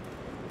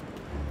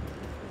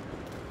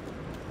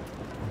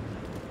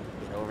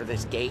 Get over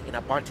this gate and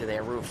up onto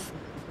their roof.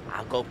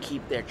 I'll go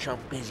keep their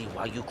chump busy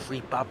while you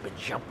creep up and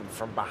jump him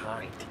from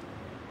behind.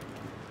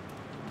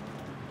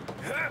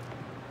 I'm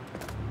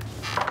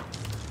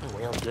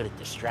real good at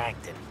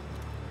distracting.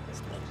 It's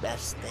the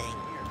best thing.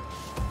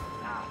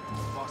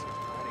 Boss gets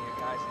behind your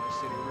guys in the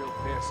city real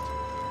pissed.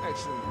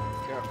 Actually,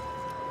 careful.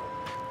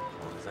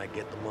 As long as I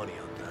get the money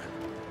on time.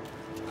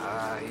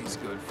 Ah, he's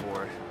good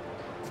for it.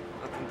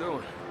 Nothing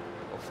doing.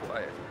 Go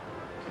quiet.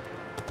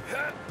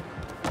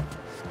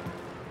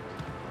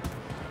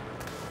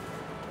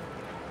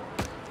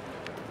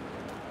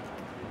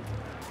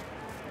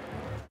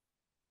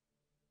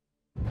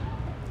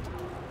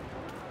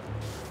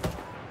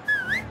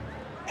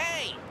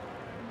 Hey!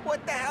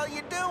 What the hell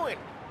you doing?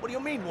 What do you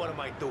mean, what am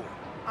I doing?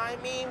 I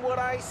mean what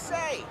I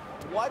say.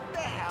 What the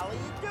hell are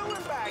you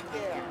doing back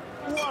there?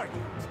 Who are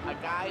you? A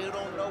guy who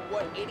don't know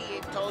what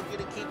idiot told you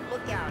to keep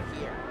lookout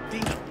here.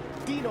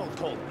 Dino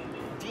told me.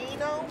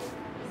 Dino?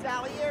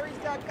 Salieri's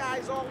got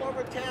guys all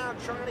over town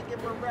trying to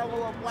give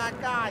Morello a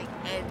black eye.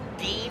 And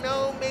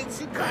Dino makes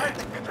it cut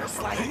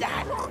just like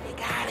that. You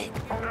got it.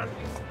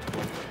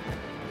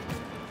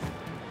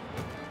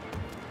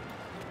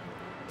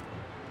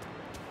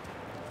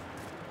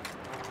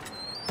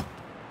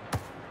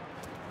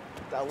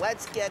 So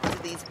let's get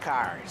to these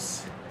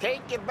cars.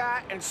 Take your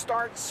bat and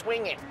start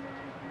swinging.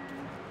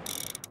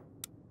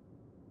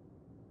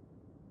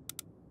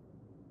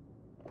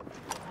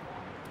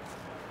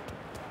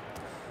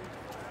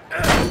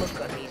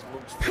 Look on these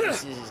mooks'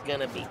 faces is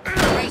gonna be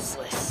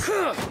priceless.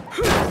 No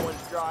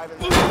one's driving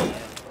the van.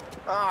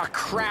 Oh,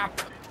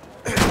 crap.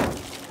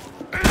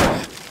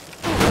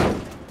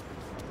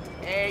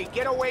 Hey,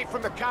 get away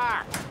from the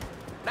car.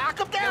 Knock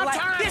him down, like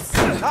Tom! this.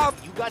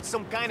 You got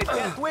some kind of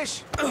death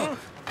wish?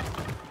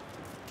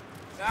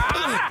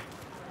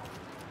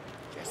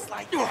 Just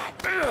like that.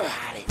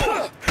 Got it.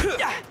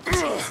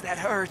 Jeez, that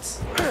hurts.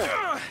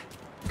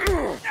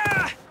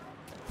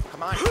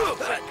 Come on. More of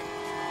them.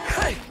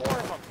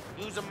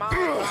 Use a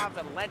Molotov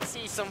and let's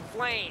see some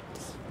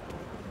flames.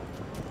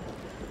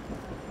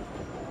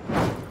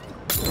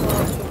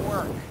 Love to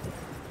work.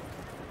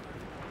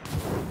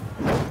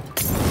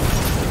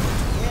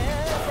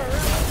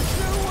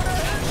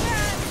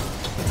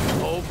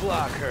 Whole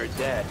block heard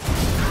that.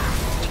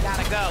 We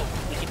gotta go.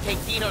 We can take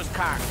Dino's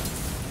car.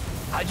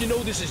 How'd you know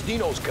this is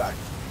Dino's car?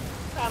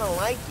 I don't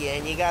like you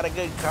and you got a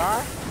good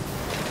car.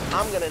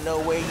 I'm gonna know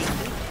where you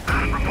keep it.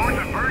 Reports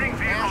of burning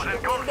vehicles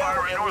and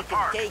gunfire in North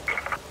Park. Take it.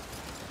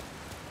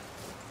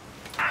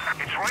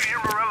 It's right near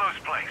Morello's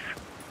place.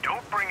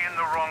 Don't bring in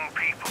the wrong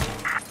people.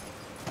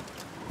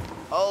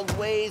 Old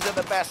ways are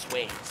the best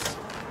ways.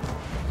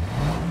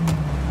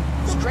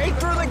 Straight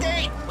through the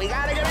gate. We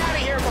gotta get out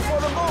of here before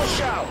the bull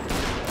show.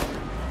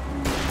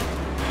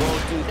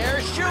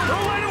 There's shooting.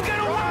 Don't let him get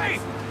away!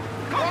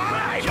 Come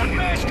back, you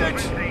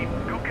bastards!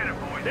 Go get him,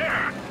 boys.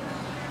 There.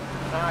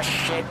 Ah,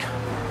 shit.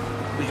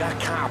 We got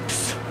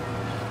cops.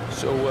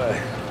 So,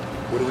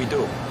 what do we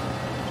do?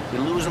 We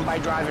lose them by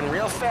driving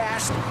real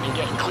fast and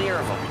getting clear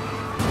of them.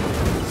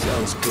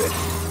 Sounds good.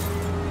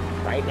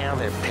 Right now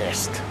they're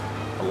pissed,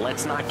 but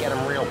let's not get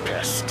them real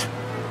pissed.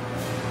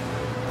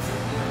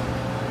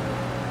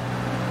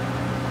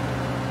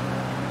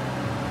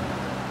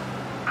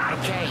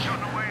 Okay,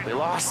 we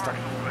lost them.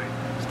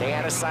 Stay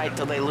out of sight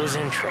till they lose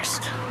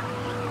interest.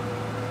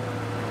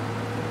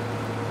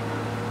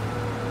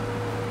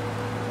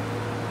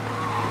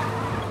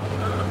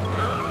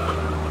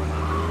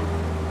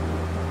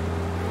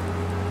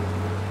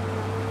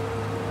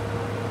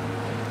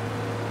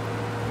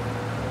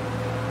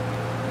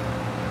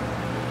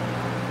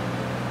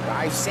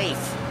 Drive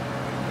safe.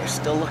 They're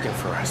still looking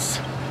for us.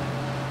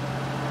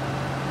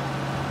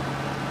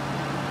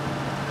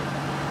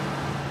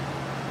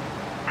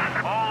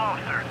 All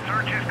officers,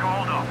 search is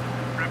called up.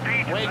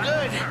 Repeat. We're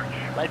good.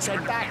 Let's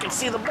head back and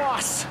see the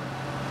boss.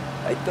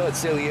 I thought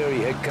Salieri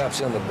had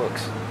cops on the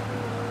books.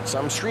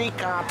 Some street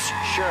cops,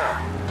 sure.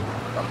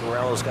 But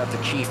Morello's got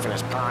the chief in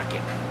his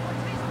pocket.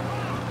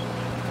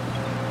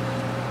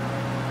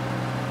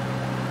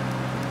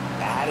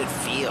 How'd it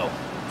feel?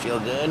 Feel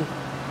good?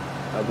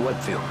 How'd what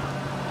feel?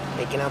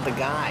 Taking out the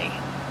guy.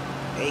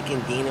 Taking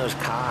Dino's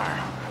car.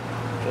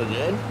 Feel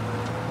good?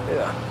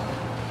 Yeah,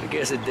 I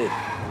guess it did.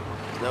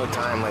 There's no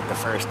time like the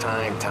first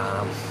time,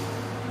 Tom.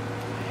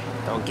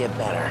 Don't get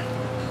better.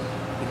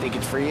 You think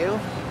it's for you?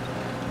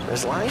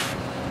 This life?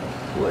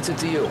 What's it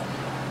to you?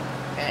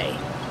 Hey,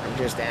 I'm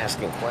just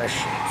asking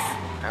questions.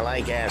 I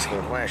like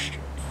asking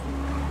questions.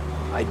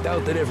 I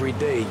doubt that every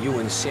day you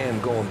and Sam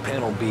go and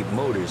panel beat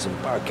motors in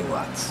parking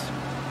lots.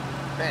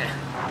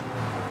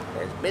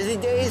 There's busy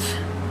days,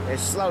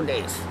 there's slow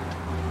days.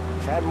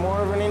 I've had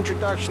more of an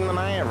introduction than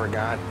I ever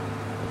got.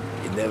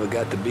 You never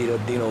got to beat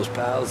up Dino's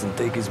pals and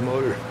take his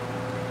motor?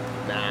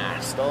 Nah,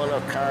 stole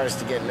enough cars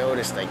to get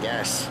noticed, I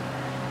guess.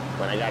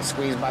 When I got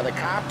squeezed by the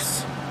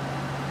cops,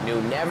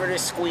 knew never to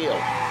squeal.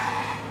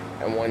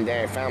 And one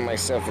day I found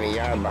myself in the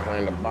yard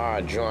behind a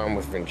bar drawn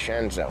with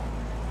Vincenzo.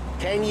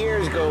 10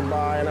 years go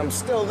by and I'm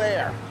still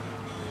there.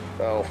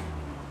 So,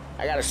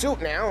 I got a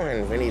suit now,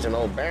 and Vinny's an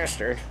old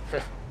bastard.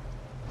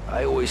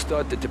 I always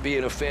thought that to be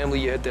in a family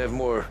you had to have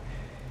more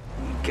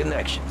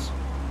connections.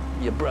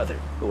 Your brother,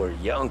 or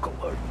your uncle,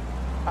 or...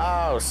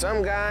 Oh,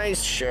 some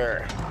guys,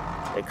 sure.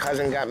 Your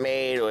cousin got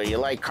made, or you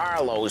like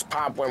Carlos,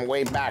 Pop went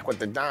way back with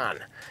the Don.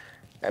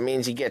 That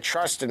means you get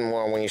trusted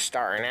more when you're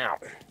starting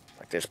out.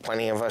 But there's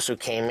plenty of us who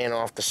came in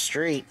off the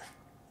street.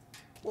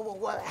 Well,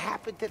 what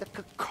happened to the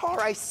car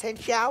I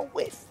sent you out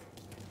with?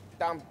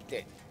 Dumped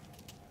it.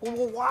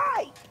 Well,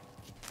 why?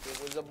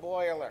 It was a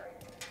boiler.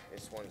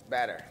 This one's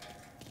better.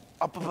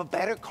 A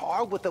better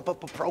car with a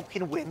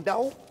broken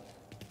window?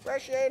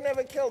 Fresh air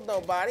never killed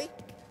nobody.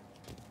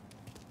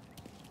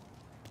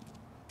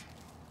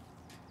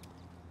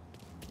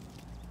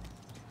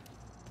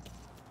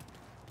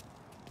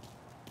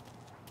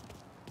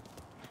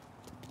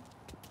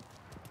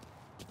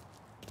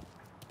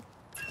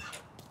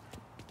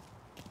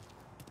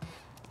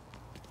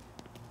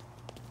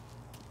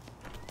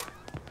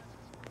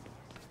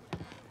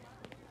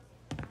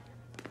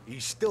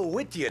 He's still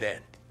with you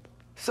then?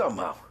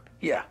 Somehow,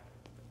 yeah.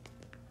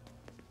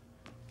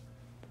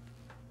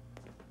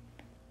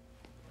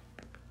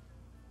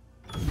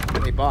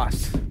 Hey,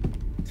 boss.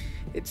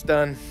 It's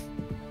done.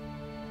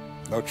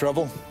 No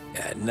trouble?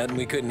 Yeah, nothing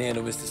we couldn't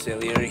handle, Mr.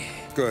 Salieri.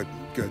 Good,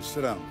 good.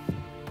 Sit down.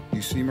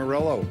 You see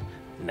Morello?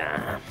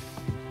 Nah.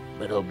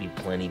 But he'll be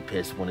plenty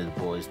pissed when his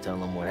boys tell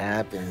him what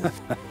happened.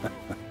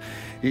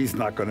 He's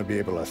not going to be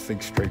able to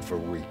think straight for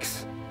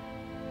weeks.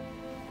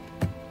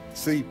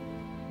 See,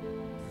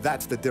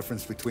 that's the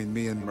difference between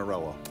me and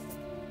Morello.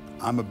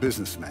 I'm a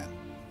businessman.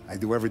 I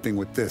do everything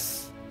with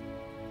this.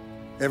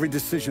 Every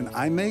decision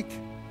I make,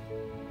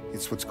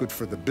 it's what's good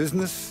for the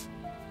business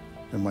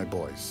and my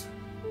boys.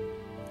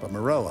 But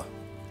Morello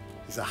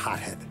is a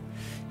hothead,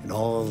 and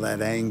all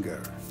that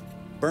anger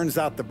burns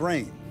out the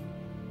brain.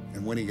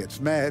 And when he gets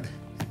mad,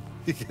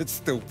 he gets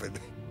stupid.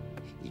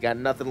 You got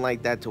nothing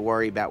like that to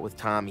worry about with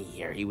Tommy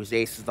here. He was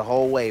aces the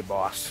whole way,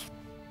 boss.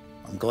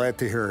 I'm glad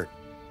to hear it.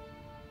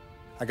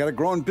 I got a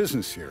growing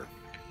business here.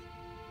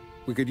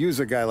 We could use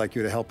a guy like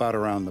you to help out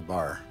around the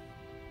bar.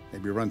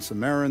 Maybe run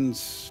some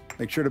errands,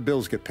 make sure the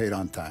bills get paid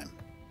on time.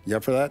 You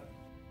up for that?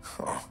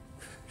 Oh,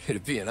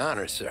 it'd be an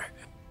honor, sir.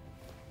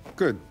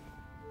 Good.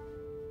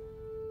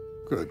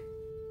 Good.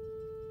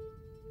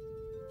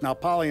 Now,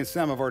 Polly and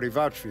Sam have already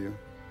vouched for you,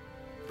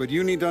 but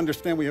you need to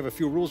understand we have a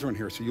few rules around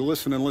here, so you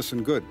listen and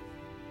listen good.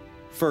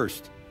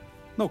 First,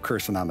 no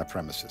cursing on the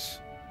premises.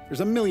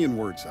 There's a million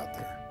words out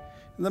there.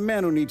 And the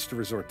man who needs to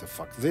resort to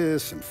fuck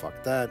this and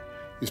fuck that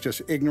is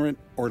just ignorant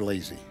or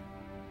lazy.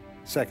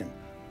 Second,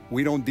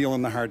 we don't deal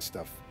in the hard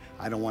stuff.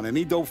 I don't want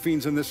any dope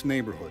fiends in this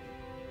neighborhood.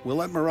 We'll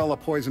let Morello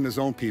poison his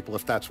own people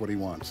if that's what he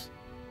wants.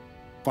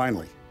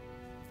 Finally,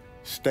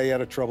 stay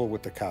out of trouble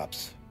with the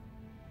cops.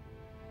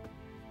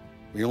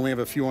 We only have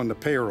a few on the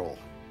payroll.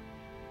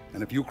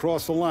 And if you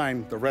cross the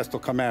line, the rest will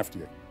come after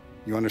you.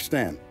 You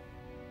understand?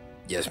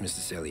 Yes, Mr.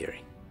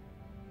 Salieri.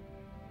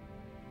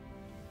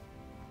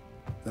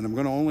 Then I'm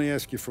going to only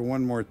ask you for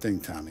one more thing,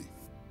 Tommy.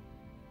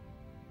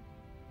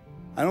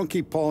 I don't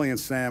keep Paulie and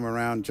Sam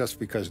around just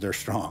because they're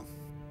strong.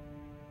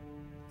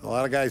 A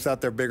lot of guys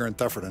out there bigger and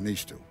tougher than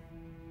these two.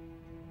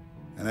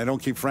 And I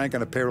don't keep Frank on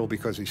the payroll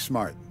because he's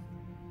smart.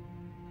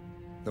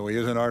 Though he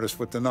is an artist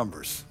with the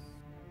numbers.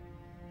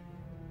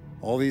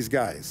 All these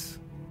guys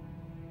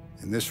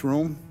in this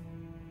room,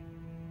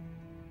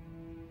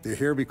 they're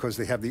here because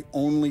they have the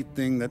only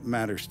thing that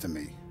matters to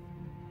me.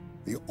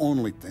 The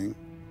only thing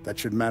that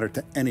should matter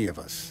to any of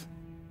us.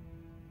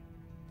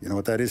 You know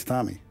what that is,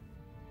 Tommy?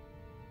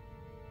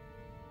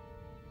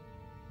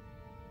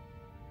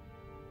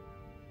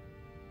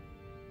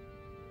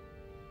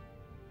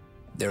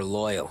 They're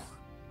loyal.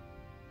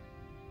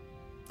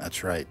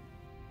 That's right.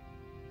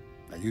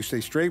 Now, you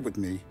stay straight with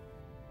me,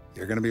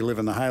 you're gonna be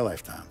living the high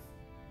life, Tom.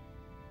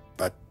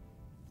 But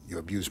you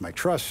abuse my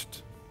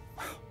trust.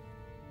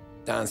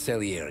 Don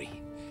Salieri,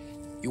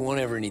 you won't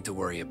ever need to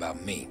worry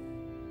about me.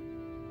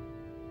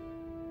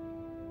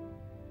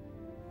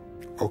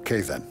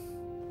 Okay, then.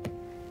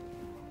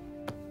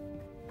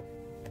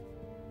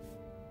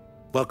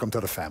 Welcome to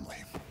the family.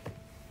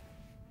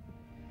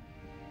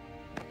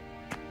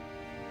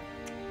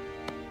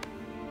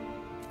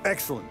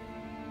 Excellent.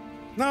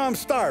 Now I'm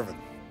starving.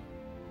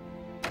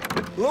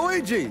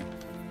 Luigi,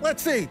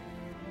 let's eat.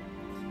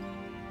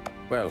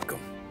 Welcome.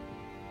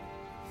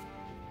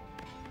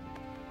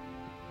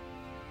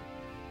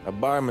 A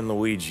barman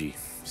Luigi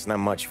is not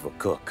much of a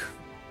cook.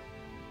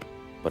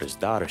 But his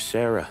daughter,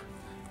 Sarah,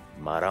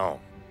 Maron.